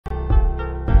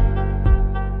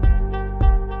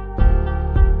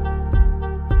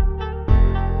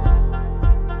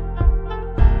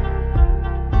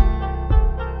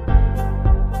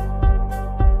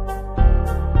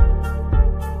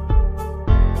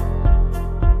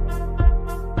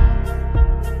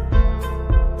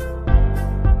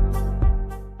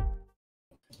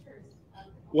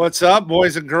What's up,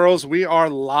 boys and girls? We are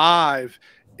live.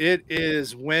 It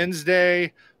is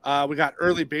Wednesday. We got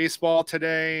early baseball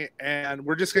today, and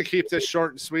we're just going to keep this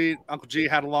short and sweet. Uncle G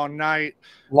had a long night.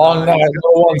 Long night.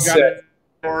 Little one sick.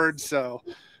 So.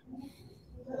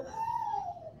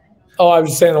 Oh, I was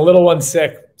just saying the little one's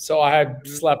sick. So I had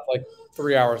slept like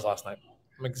 3 hours last night.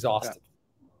 I'm exhausted.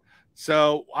 Yeah.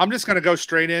 So I'm just going to go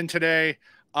straight in today.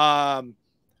 Logan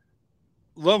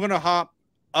Hop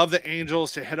of the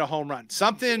Angels to hit a home run.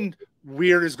 Something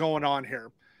weird is going on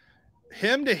here.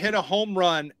 Him to hit a home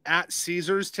run at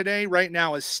Caesars today, right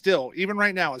now, is still, even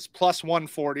right now, is plus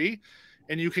 140.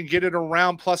 And you can get it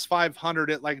around plus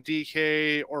 500 at like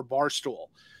DK or Barstool.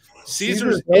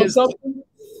 Caesars is,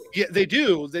 yeah, they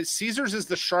do. The Caesars is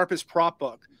the sharpest prop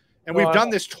book. And we've done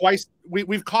this twice.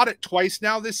 We've caught it twice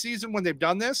now this season when they've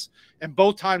done this. And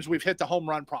both times we've hit the home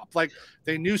run prop. Like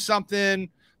they knew something.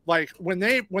 Like when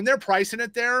they're pricing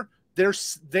it there,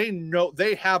 they know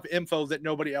they have info that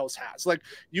nobody else has. Like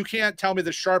you can't tell me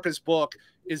the sharpest book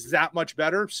is that much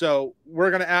better. So we're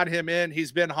going to add him in.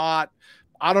 He's been hot.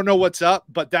 I don't know what's up,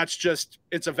 but that's just,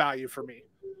 it's a value for me.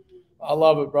 I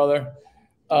love it, brother.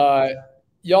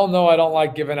 Y'all know I don't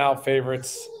like giving out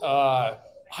favorites. I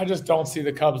just don't see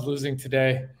the Cubs losing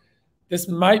today. This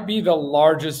might be the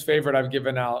largest favorite I've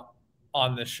given out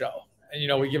on this show. And, you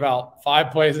know, we give out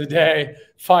 5 plays a day,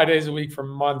 5 days a week for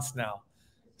months now.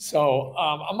 So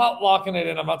I'm not locking it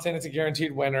in. I'm not saying it's a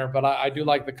guaranteed winner, but I do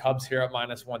like the Cubs here at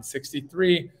minus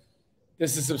 163.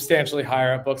 This is substantially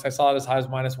higher at books. I saw it as high as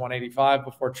minus 185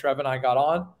 before Trev and I got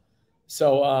on.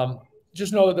 So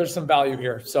just know that there's some value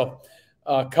here. So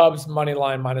Cubs money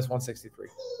line minus 163.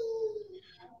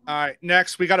 All right,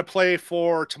 next we got to play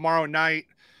for tomorrow night.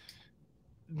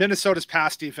 Minnesota's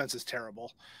pass defense is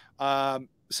terrible.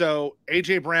 So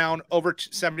A.J. Brown over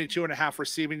 72.5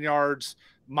 receiving yards,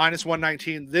 minus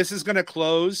 119. This is going to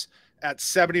close at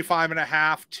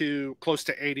 75.5 to close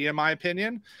to 80, in my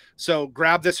opinion. So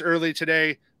grab this early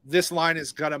today. This line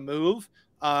is going to move,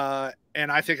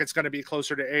 and I think it's going to be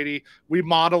closer to 80. We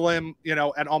model him, you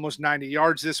know, at almost 90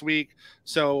 yards this week.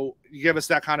 So you give us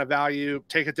that kind of value,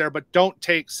 take it there, but don't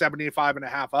take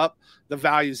 75.5 up. The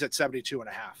value's at 72.5.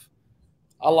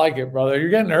 I like it, brother. You're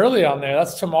getting early on there.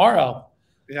 That's tomorrow.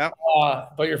 Yeah.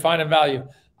 But you're finding value.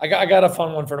 I got a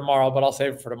fun one for tomorrow, but I'll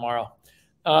save it for tomorrow.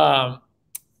 OddsJam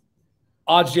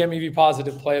EV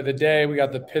positive play of the day. We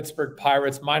got the Pittsburgh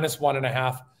Pirates minus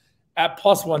 1.5 at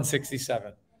plus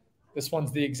 167. This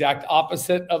one's the exact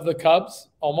opposite of the Cubs,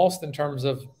 almost in terms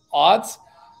of odds.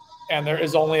 And there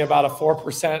is only about a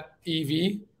 4%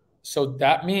 EV. So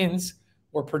that means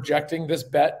we're projecting this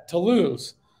bet to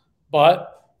lose.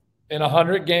 But in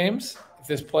 100 games, if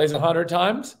this plays 100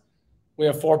 times, we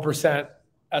have 4%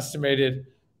 estimated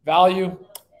value.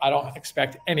 I don't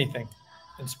expect anything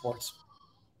in sports.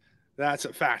 That's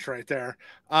a fact right there.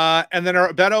 And then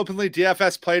our BetOpenly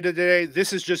DFS play today.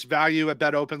 This is just value at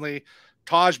BetOpenly.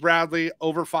 Taj Bradley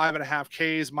over 5.5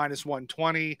 Ks minus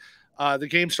 120. The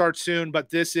game starts soon, but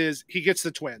he gets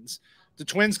the Twins. The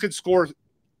Twins could score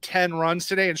 10 runs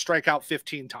today and strike out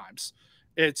 15 times.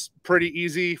 It's pretty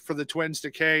easy for the Twins to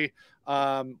K.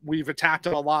 We've attacked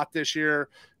them a lot this year.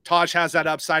 Taj has that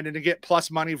upside, and to get plus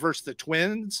money versus the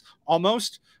Twins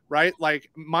almost, right? Like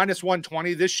minus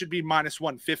 120, this should be minus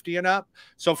 150 and up.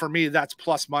 So for me, that's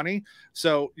plus money.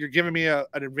 So you're giving me an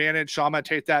advantage. So I'm going to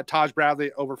take that. Taj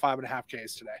Bradley over 5.5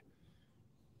 Ks today.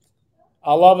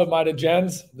 I love it, mighty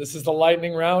gens. This is the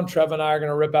lightning round. Trev and I are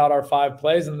going to rip out our 5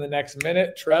 plays in the next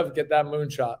minute. Trev, get that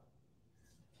moonshot.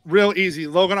 Real easy.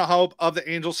 Logan Hope of the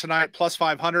Angels tonight, plus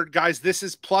 500. Guys, this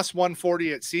is plus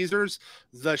 140 at Caesars,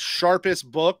 the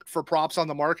sharpest book for props on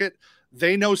the market.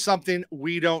 They know something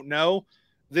we don't know.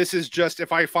 This is just,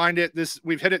 if I find it,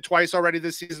 we've hit it twice already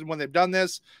this season when they've done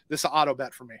this. This is an auto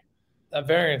bet for me. That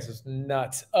variance is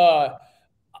nuts.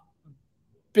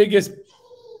 Biggest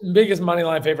money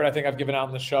line favorite I think I've given out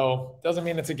in the show. Doesn't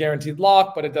mean it's a guaranteed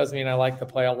lock, but it does mean I like the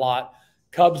play a lot.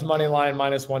 Cubs money line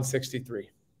minus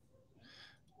 163.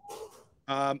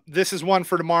 This is one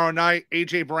for tomorrow night.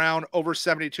 A.J. Brown over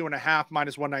 72.5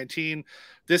 minus 119.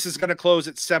 This is going to close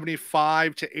at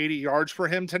 75 to 80 yards for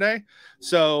him today.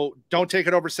 So don't take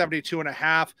it over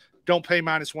 72.5. Don't pay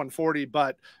minus 140,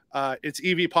 but it's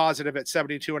EV positive at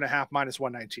 72.5 minus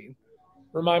 119.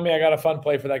 Remind me, I got a fun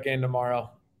play for that game tomorrow.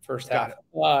 First half.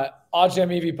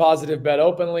 OddsJam EV positive bet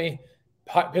openly.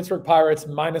 Pittsburgh Pirates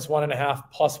minus 1.5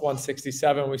 plus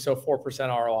 167. We saw 4%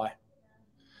 ROI.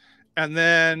 And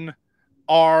then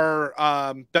our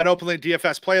BetOpenly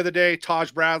DFS play of the day,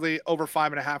 Taj Bradley over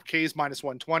 5.5 Ks minus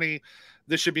 120.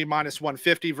 this should be minus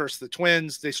 150 versus the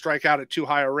Twins. They strike out at too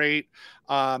high a rate.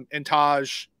 And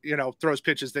Taj, throws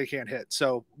pitches they can't hit.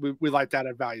 So we like that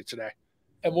at value today.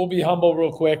 And we'll be humble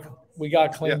real quick. We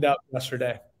got cleaned up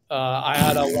yesterday. I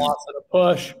had a loss and a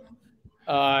push.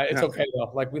 It's okay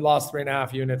though. Like, we lost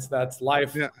 3.5 units. That's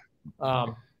life.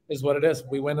 Is what it is.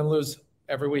 We win and lose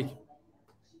every week.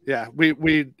 Yeah,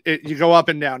 you go up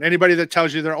and down. Anybody that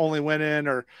tells you they're only winning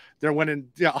or they're winning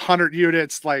 100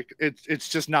 units, like it's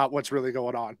just not what's really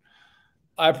going on.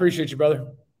 I appreciate you, brother.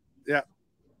 Yeah.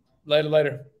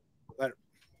 Later.